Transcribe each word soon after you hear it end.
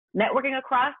Networking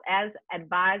across, as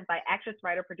advised by actress,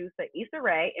 writer, producer Issa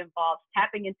Rae, involves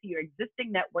tapping into your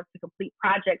existing network to complete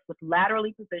projects with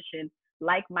laterally positioned,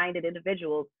 like-minded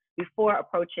individuals before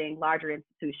approaching larger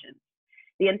institutions.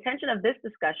 The intention of this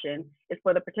discussion is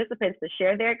for the participants to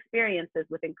share their experiences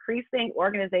with increasing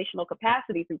organizational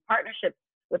capacity through partnerships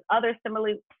with other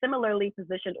similarly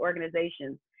positioned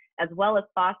organizations, as well as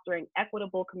fostering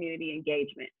equitable community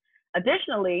engagement.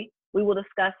 Additionally, we will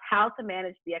discuss how to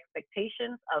manage the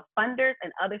expectations of funders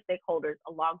and other stakeholders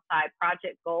alongside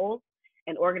project goals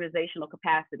and organizational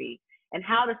capacity, and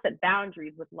how to set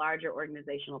boundaries with larger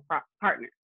organizational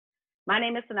partners. My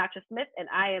name is Synatra Smith, and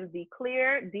I am the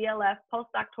CLIR DLF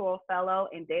Postdoctoral Fellow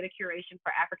in Data Curation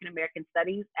for African American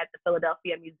Studies at the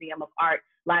Philadelphia Museum of Art,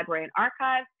 Library and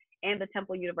Archives, and the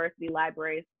Temple University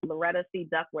Library's Loretta C.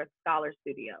 Duckworth Scholar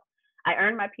Studio. I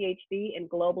earned my PhD in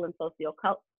global and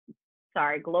sociocultural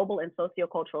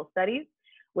studies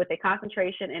with a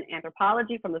concentration in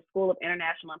anthropology from the School of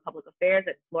International and Public Affairs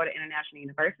at Florida International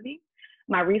University.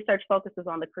 My research focuses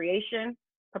on the creation,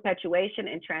 perpetuation,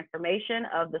 and transformation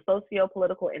of the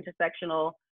socio-political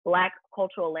intersectional Black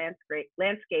cultural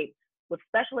landscape with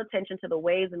special attention to the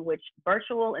ways in which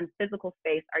virtual and physical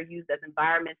space are used as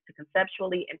environments to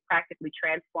conceptually and practically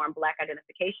transform Black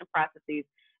identification processes,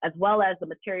 as well as the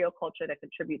material culture that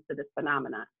contributes to this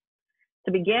phenomenon.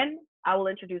 To begin, I will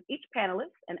introduce each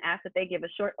panelist and ask that they give a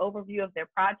short overview of their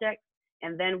project,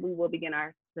 and then we will begin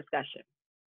our discussion.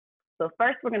 So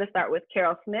first, we're going to start with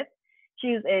Carol Smith.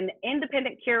 She's an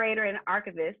independent curator and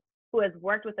archivist who has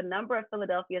worked with a number of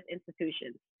Philadelphia's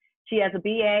institutions. She has a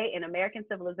BA in American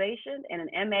Civilization and an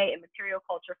MA in Material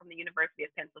Culture from the University of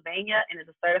Pennsylvania and is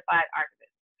a certified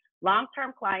archivist.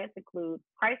 Long-term clients include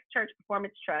Christ Church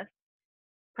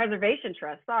Preservation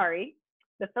Trust,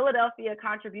 the Philadelphia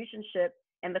Contribution Ship,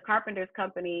 and the Carpenters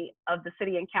Company of the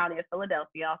City and County of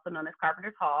Philadelphia, also known as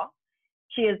Carpenters Hall.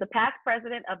 She is the past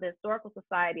president of the Historical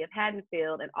Society of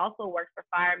Haddonfield and also works for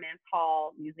Fireman's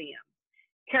Hall Museum.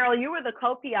 Carol, you were the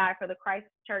co-PI for the Christ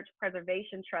Church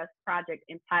Preservation Trust project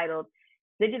entitled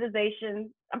Digitizing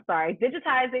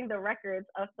the Records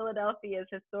of Philadelphia's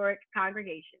Historic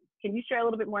Congregations. Can you share a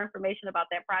little bit more information about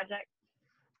that project?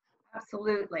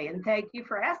 Absolutely, and thank you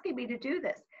for asking me to do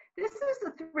this. This is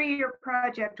a 3-year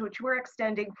project which we're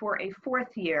extending for a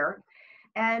 4th year,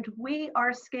 and we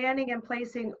are scanning and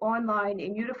placing online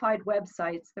in unified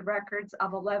websites the records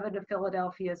of 11 of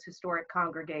Philadelphia's historic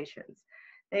congregations.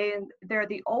 They're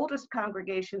the oldest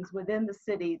congregations within the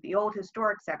city, the old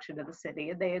historic section of the city,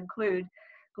 and they include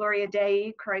Gloria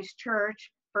Dei, Christ Church,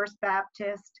 First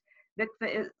Baptist,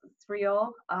 Mikveh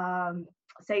Israel,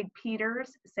 St.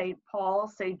 Peter's, St. Paul,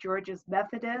 St. George's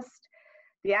Methodist,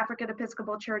 the African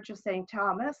Episcopal Church of St.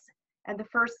 Thomas, and the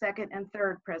First, Second, and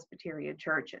Third Presbyterian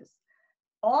churches.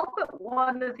 All but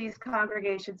one of these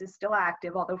congregations is still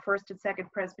active, although First and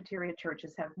Second Presbyterian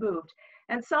churches have moved,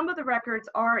 and some of the records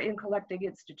are in collecting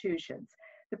institutions.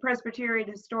 The Presbyterian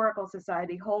Historical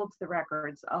Society holds the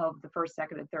records of the First,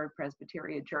 Second, and Third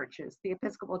Presbyterian churches. The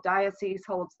Episcopal Diocese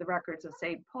holds the records of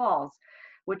St. Paul's,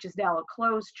 which is now a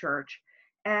closed church,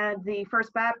 and the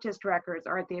First Baptist records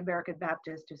are at the American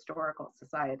Baptist Historical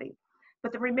Society.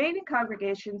 But the remaining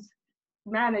congregations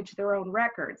manage their own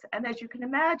records, and as you can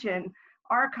imagine,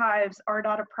 archives are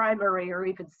not a primary or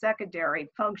even secondary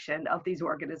function of these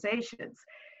organizations.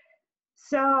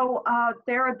 So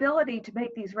their ability to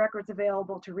make these records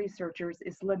available to researchers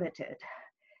is limited.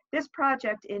 This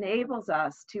project enables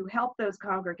us to help those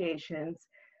congregations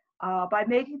by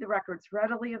making the records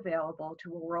readily available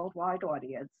to a worldwide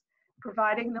audience,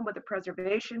 providing them with a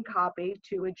preservation copy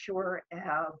to ensure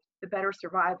the better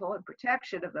survival and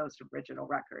protection of those original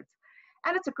records.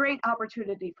 And it's a great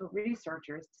opportunity for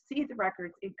researchers to see the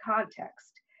records in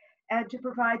context and to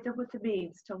provide them with the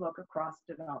means to look across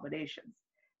denominations.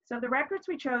 So the records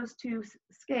we chose to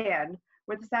scan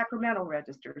were the sacramental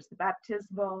registers, the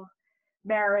baptismal,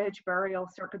 marriage, burial,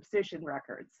 circumcision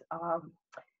records.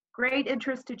 Great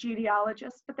interest to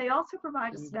genealogists, but they also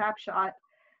provide a snapshot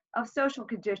of social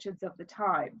conditions of the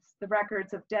times, the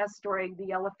records of deaths during the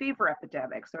yellow fever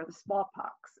epidemics or the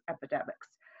smallpox epidemics,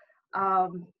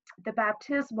 the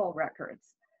baptismal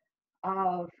records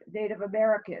of Native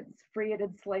Americans, free and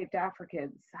enslaved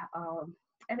Africans,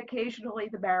 and occasionally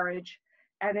the marriage,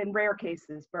 and in rare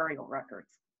cases, burial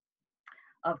records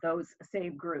of those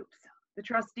same groups. The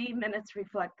trustee minutes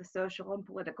reflect the social and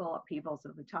political upheavals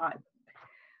of the time.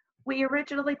 We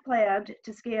originally planned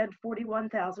to scan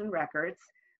 41,000 records.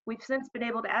 We've since been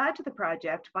able to add to the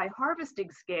project by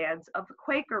harvesting scans of the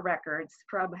Quaker records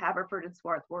from Haverford and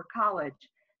Swarthmore College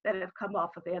that have come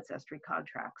off of ancestry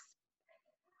contracts.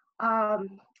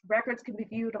 Records can be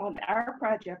viewed on our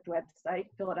project website,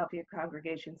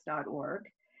 philadelphiacongregations.org,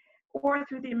 or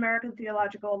through the American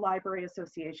Theological Library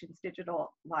Association's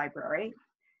digital library.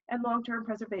 And long-term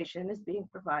preservation is being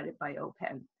provided by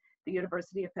OPEN, the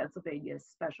University of Pennsylvania's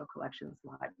Special Collections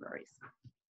Libraries.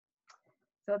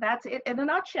 So that's it in a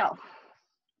nutshell.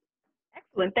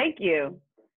 Excellent, thank you.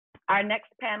 Our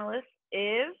next panelist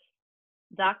is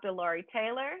Dr. Laurie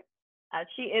Taylor.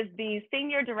 She is the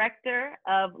Senior Director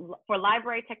for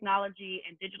Library Technology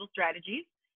and Digital Strategies.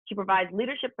 She provides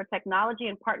leadership for technology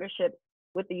and partnerships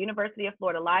with the University of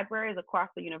Florida libraries across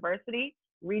the university,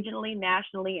 regionally,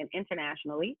 nationally, and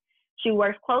internationally. She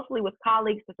works closely with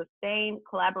colleagues to sustain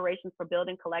collaborations for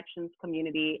building collections,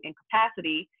 community, and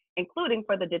capacity, including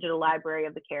for the Digital Library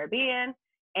of the Caribbean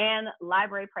and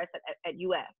Library Press at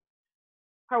UF.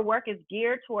 Her work is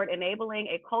geared toward enabling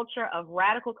a culture of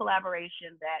radical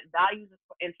collaboration that values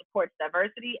and supports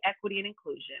diversity, equity, and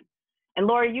inclusion. And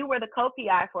Laurie, you were the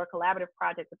co-PI for a collaborative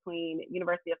project between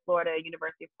University of Florida,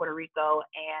 University of Puerto Rico,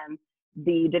 and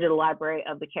the Digital Library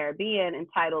of the Caribbean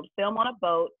entitled Film on a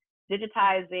Boat,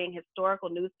 Digitizing Historical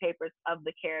Newspapers of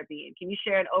the Caribbean. Can you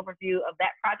share an overview of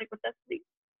that project with us, please?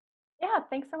 Yeah,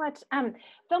 thanks so much.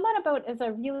 Film on a Boat is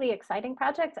a really exciting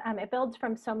project. It builds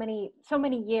from so many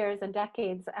years and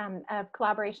decades of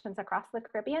collaborations across the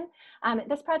Caribbean.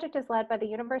 This project is led by the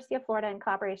University of Florida in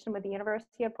collaboration with the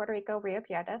University of Puerto Rico, Rio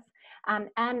Piedras,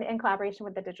 and in collaboration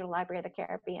with the Digital Library of the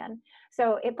Caribbean.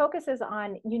 So it focuses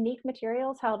on unique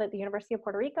materials held at the University of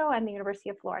Puerto Rico and the University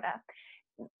of Florida.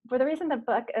 For the reason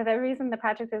the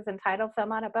project is entitled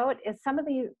Film on a Boat is some of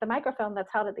the microfilm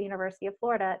that's held at the University of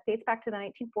Florida dates back to the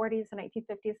 1940s, the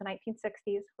 1950s, and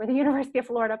 1960s, where the University of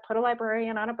Florida put a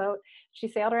librarian on a boat. She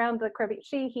sailed around the Caribbean.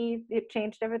 It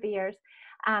changed over the years.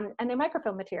 And they're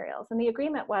microfilm materials. And the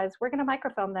agreement was, we're going to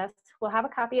microfilm this. We'll have a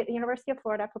copy at the University of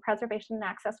Florida for preservation and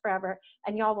access forever,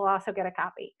 and y'all will also get a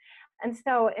copy. And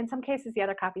so in some cases, the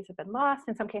other copies have been lost.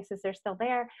 In some cases, they're still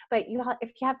there. But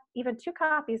if you have even 2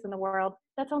 copies in the world,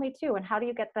 that's only 2. And how do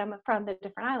you get them from the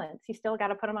different islands? You still got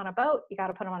to put them on a boat. You got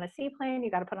to put them on a seaplane. You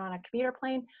got to put them on a commuter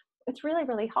plane. It's really,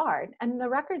 really hard. And the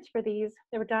records for these,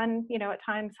 they were done, at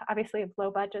times, obviously, of low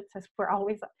budgets, as we're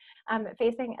always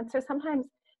facing. And so sometimes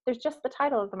there's just the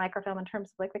title of the microfilm in terms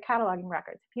of like the cataloging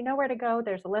records. If you know where to go,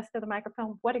 there's a list of the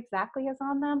microfilm. What exactly is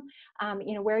on them?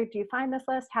 Where do you find this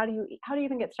list? How do you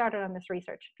even get started on this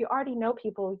research? If you already know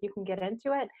people, you can get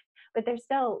into it, but there's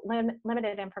still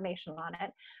limited information on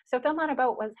it. So Film on a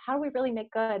Boat was, how do we really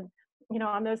make good,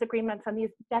 on those agreements, on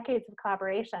these decades of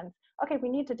collaborations? Okay, we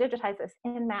need to digitize this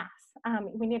en masse.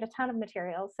 We need a ton of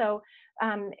materials. So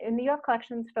in the UF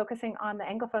collections, focusing on the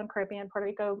Anglophone Caribbean, Puerto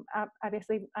Rico,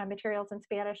 obviously materials in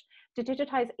Spanish, to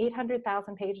digitize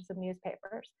 800,000 pages of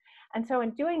newspapers. And so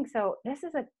in doing so, this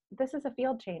is a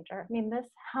field changer. I mean,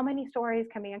 how many stories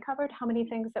can be uncovered? How many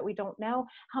things that we don't know?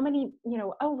 How many,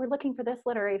 we're looking for this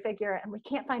literary figure and we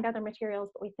can't find other materials,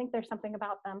 but we think there's something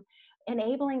about them.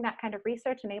 Enabling that kind of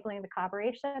research, enabling the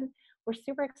collaboration. We're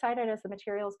super excited as the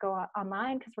materials go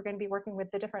online, because we're going to be working with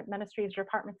the different ministries,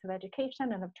 departments of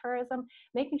education and of tourism,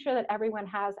 making sure that everyone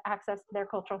has access to their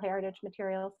cultural heritage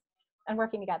materials and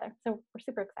working together. So we're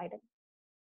super excited.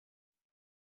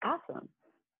 Awesome.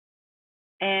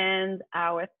 And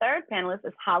our third panelist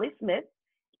is Holly Smith.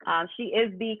 She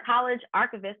is the college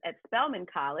archivist at Spelman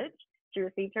College. She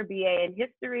received her BA in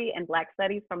History and Black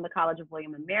Studies from the College of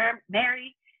William and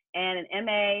Mary, and an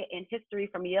MA in History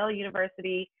from Yale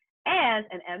University, and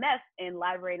an MS in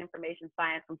Library and Information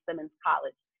Science from Simmons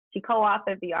College. She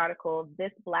co-authored the article,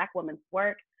 This Black Woman's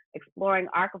Work, Exploring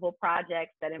Archival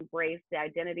Projects That Embrace the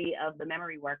Identity of the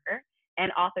Memory Worker,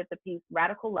 and authored the piece,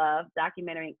 Radical Love,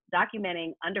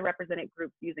 documenting underrepresented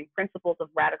groups using principles of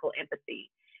radical empathy.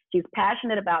 She's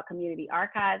passionate about community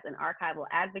archives and archival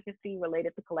advocacy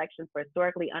related to collections for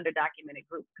historically underdocumented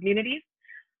group communities.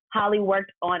 Holly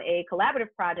worked on a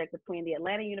collaborative project between the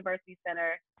Atlanta University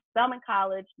Center, Spelman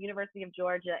College, University of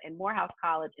Georgia, and Morehouse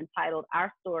College entitled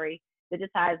Our Story,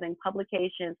 Digitizing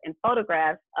Publications and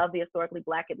Photographs of the Historically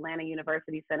Black Atlanta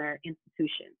University Center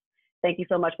Institutions. Thank you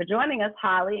so much for joining us,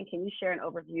 Holly, and can you share an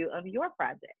overview of your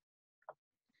project?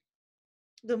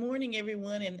 Good morning,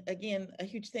 everyone. And again, a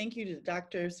huge thank you to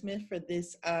Dr. Smith for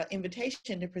this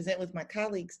invitation to present with my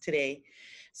colleagues today.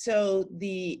 So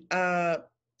the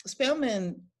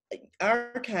Spelman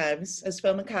Archives,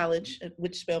 Spelman College,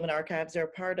 which Spelman Archives are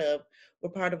a part of, were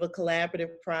part of a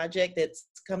collaborative project that's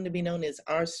come to be known as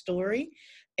Our Story.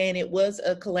 And it was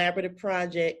a collaborative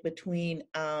project between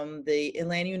the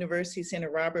Atlanta University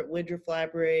Center Robert Woodruff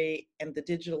Library and the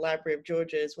Digital Library of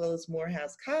Georgia, as well as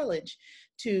Morehouse College,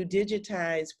 to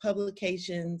digitize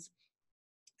publications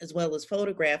as well as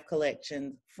photograph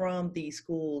collections from these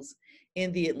schools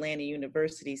in the Atlanta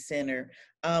University Center.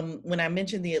 When I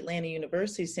mentioned the Atlanta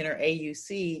University Center,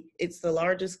 AUC, it's the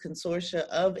largest consortia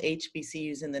of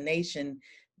HBCUs in the nation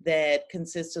that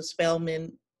consists of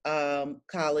Spelman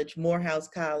College, Morehouse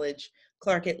College,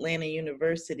 Clark Atlanta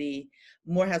University,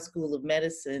 Morehouse School of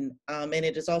Medicine, and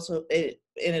it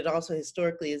also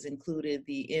historically has included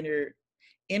the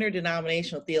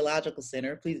Interdenominational Theological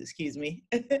Center, please excuse me,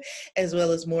 as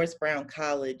well as Morris Brown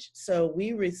College. So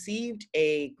we received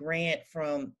a grant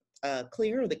from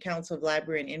CLIR, the Council of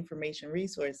Library and Information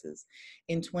Resources,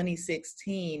 in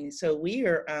 2016. So we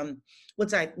are,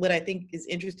 what I think is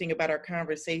interesting about our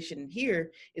conversation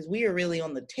here is we are really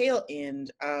on the tail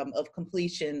end of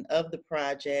completion of the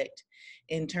project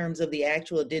in terms of the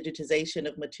actual digitization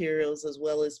of materials, as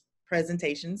well as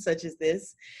presentations such as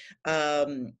this,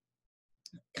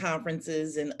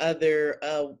 conferences and other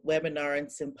webinar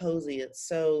and symposia.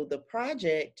 So the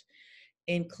project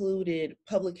included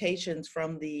publications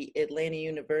from the Atlanta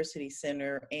University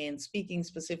Center, and speaking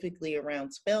specifically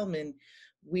around Spelman,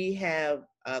 we have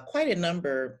quite a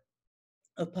number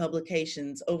of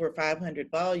publications, over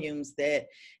 500 volumes that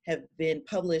have been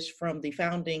published from the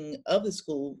founding of the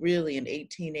school, really in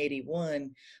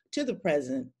 1881 to the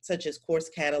present, such as course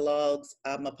catalogs,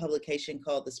 a publication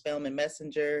called the Spelman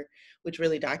Messenger, which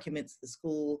really documents the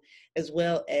school, as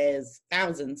well as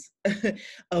thousands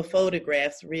of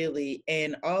photographs, really,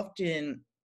 and often,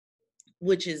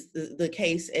 which is the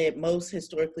case at most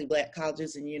historically Black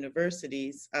colleges and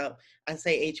universities. I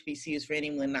say HBCUs for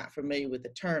anyone not familiar with the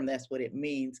term, that's what it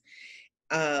means.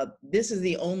 This is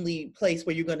the only place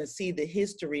where you're going to see the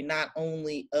history not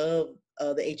only of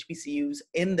the HBCUs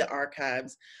in the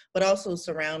archives, but also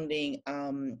surrounding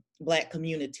Black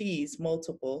communities,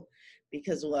 multiple,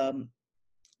 because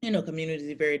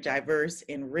communities are very diverse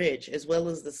and rich, as well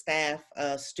as the staff,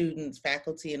 students,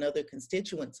 faculty, and other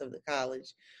constituents of the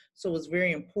college. So it's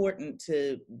very important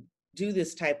to do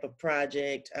this type of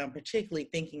project, particularly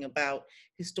thinking about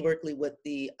historically what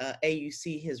the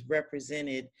AUC has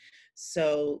represented.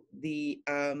 So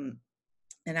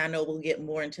and I know we'll get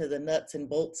more into the nuts and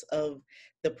bolts of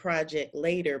the project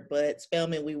later, but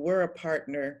Spelman, we were a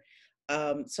partner.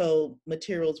 So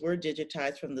materials were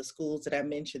digitized from the schools that I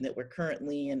mentioned that were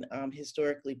currently and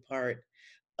historically part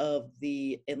of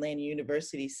the Atlanta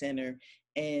University Center.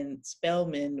 And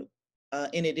Spelman,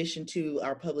 in addition to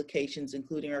our publications,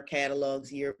 including our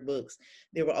catalogs, yearbooks,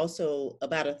 there were also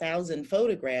about 1,000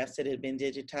 photographs that had been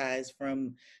digitized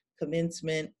from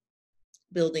commencement,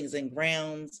 buildings and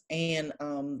grounds, and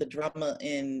the drama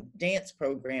and dance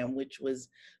program, which was,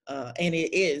 and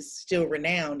it is still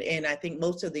renowned. And I think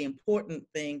most of the important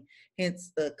thing,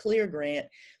 hence the CLIR grant,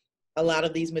 a lot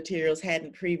of these materials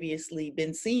hadn't previously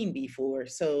been seen before.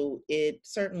 So it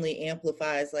certainly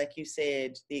amplifies, like you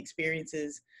said, the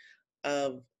experiences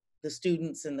of the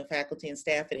students and the faculty and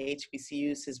staff at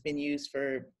HBCUs has been used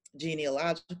for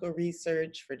genealogical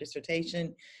research, for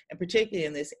dissertation, and particularly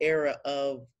in this era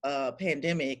of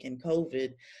pandemic and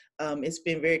COVID, it's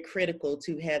been very critical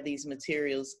to have these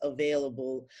materials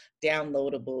available,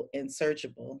 downloadable, and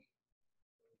searchable.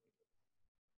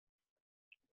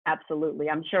 Absolutely.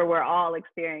 I'm sure we're all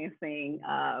experiencing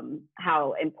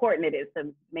how important it is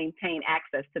to maintain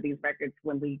access to these records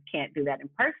when we can't do that in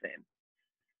person.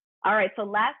 All right, so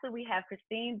lastly, we have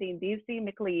Christine Dindisi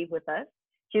McCleave with us.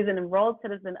 She's an enrolled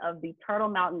citizen of the Turtle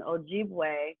Mountain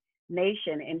Ojibwe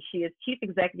Nation, and she is Chief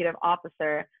Executive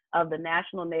Officer of the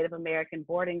National Native American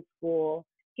Boarding School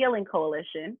Healing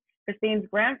Coalition. Christine's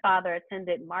grandfather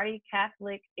attended Marty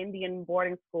Catholic Indian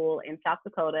Boarding School in South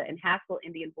Dakota and Haskell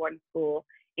Indian Boarding School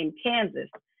in Kansas.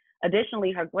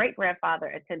 Additionally, her great-grandfather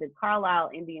attended Carlisle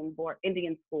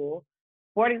Indian School.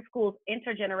 Boarding school's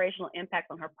intergenerational impact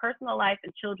on her personal life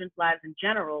and children's lives in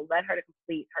general led her to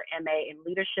complete her MA in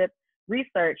leadership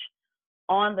research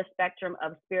on the spectrum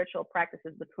of spiritual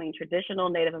practices between traditional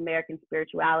Native American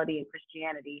spirituality and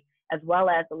Christianity, as well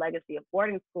as the legacy of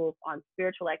boarding schools on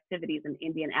spiritual activities and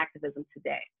Indian activism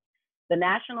today. The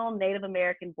National Native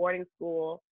American Boarding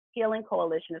School Healing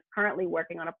Coalition is currently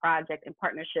working on a project in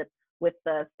partnership with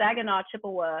the Saginaw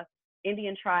Chippewa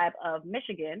Indian Tribe of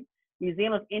Michigan,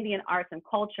 Museum of Indian Arts and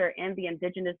Culture, and the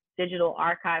Indigenous Digital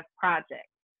Archive Project.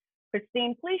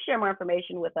 Christine, please share more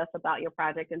information with us about your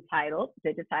project entitled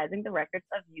Digitizing the Records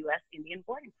of U.S. Indian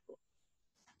Boarding Schools.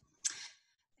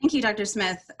 Thank you, Dr.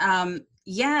 Smith.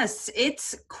 Yes,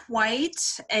 it's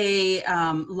quite a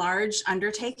large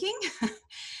undertaking.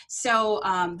 So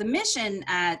the mission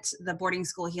at the Boarding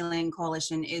School Healing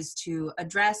Coalition is to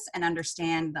address and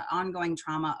understand the ongoing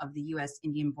trauma of the U.S.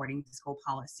 Indian boarding school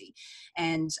policy.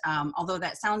 And although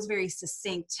that sounds very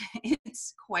succinct,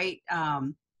 it's quite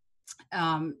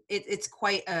it's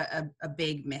quite a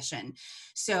big mission.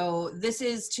 So this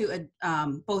is to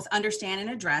both understand and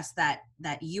address that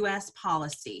U.S.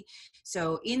 policy.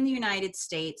 So in the United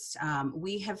States,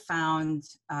 we have found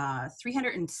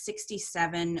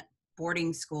 367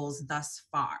 boarding schools thus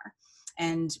far,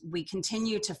 and we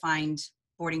continue to find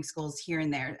boarding schools here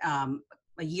and there.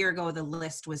 A year ago, the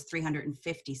list was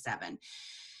 357.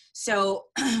 So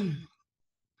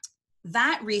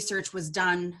that research was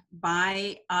done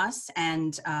by us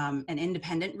and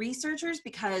independent researchers,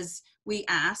 because we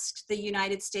asked the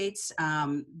United States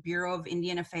Bureau of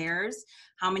Indian Affairs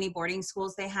how many boarding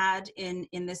schools they had in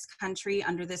this country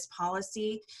under this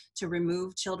policy to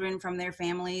remove children from their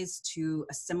families, to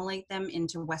assimilate them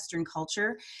into Western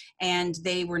culture, and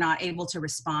they were not able to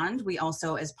respond. We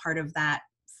also, as part of that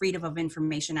Freedom of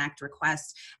Information Act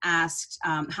request, asked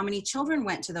how many children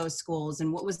went to those schools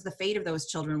and what was the fate of those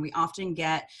children. We often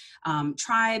get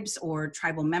tribes or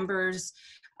tribal members,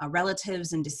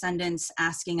 relatives and descendants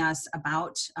asking us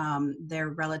about their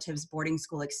relatives' boarding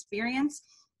school experience.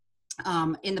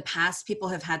 In the past, people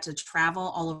have had to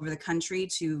travel all over the country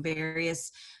to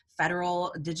various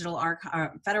federal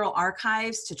federal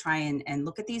archives to try and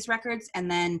look at these records. And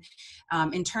then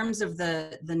in terms of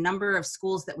the number of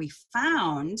schools that we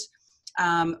found,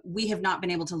 we have not been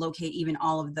able to locate even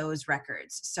all of those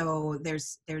records. So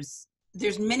there's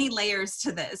many layers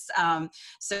to this.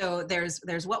 So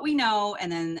there's what we know,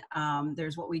 and then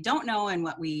there's what we don't know, and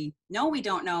what we know we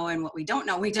don't know, and what we don't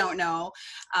know we don't know.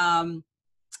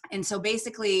 And so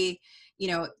basically, you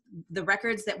know, the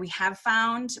records that we have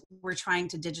found, we're trying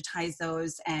to digitize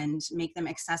those and make them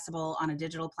accessible on a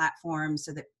digital platform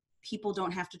so that people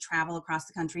don't have to travel across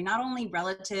the country. Not only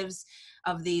relatives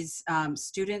of these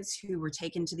students who were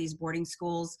taken to these boarding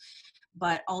schools,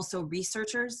 but also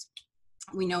researchers.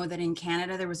 We know that in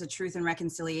Canada, there was a Truth and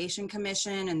Reconciliation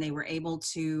Commission, and they were able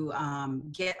to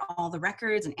get all the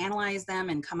records and analyze them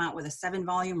and come out with a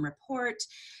 7-volume report.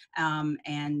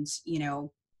 And, you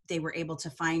know, they were able to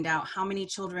find out how many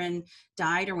children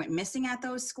died or went missing at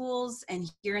those schools. And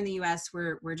here in the US,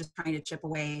 we're just trying to chip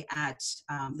away at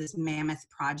this mammoth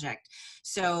project.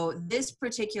 So this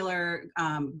particular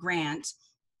grant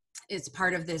is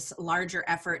part of this larger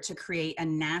effort to create a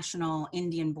national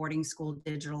Indian boarding school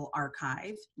digital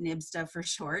archive, NIBSTA for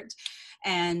short.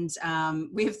 And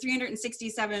we have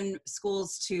 367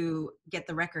 schools to get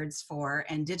the records for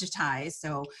and digitize.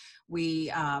 So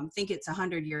we think it's a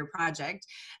 100-year project.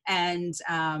 And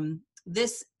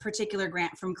this particular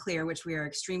grant from CLIR, which we are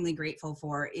extremely grateful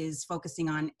for, is focusing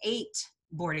on 8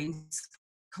 boarding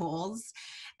schools.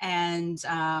 And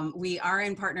we are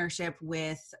in partnership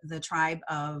with the tribe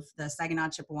of the Saginaw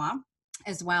Chippewa,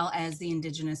 as well as the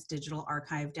Indigenous Digital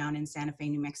Archive down in Santa Fe,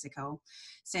 New Mexico.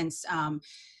 Since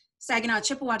Saginaw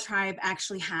Chippewa tribe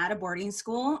actually had a boarding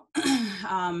school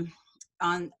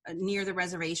near the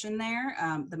reservation there,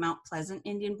 the Mount Pleasant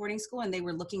Indian Boarding School, and they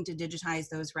were looking to digitize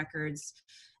those records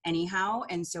anyhow.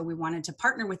 And so we wanted to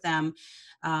partner with them,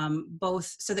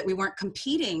 both so that we weren't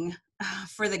competing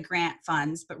for the grant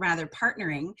funds, but rather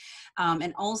partnering,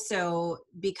 and also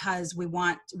because we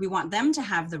want them to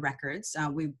have the records.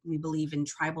 We believe in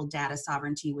tribal data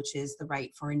sovereignty, which is the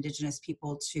right for Indigenous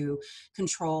people to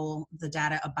control the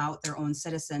data about their own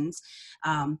citizens.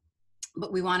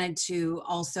 But we wanted to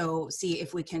also see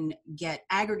if we can get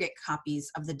aggregate copies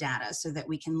of the data so that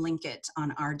we can link it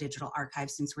on our digital archive,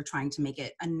 since we're trying to make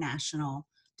it a national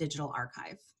digital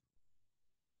archive.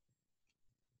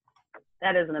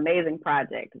 That is an amazing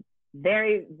project.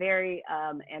 Very, very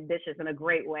ambitious in a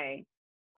great way.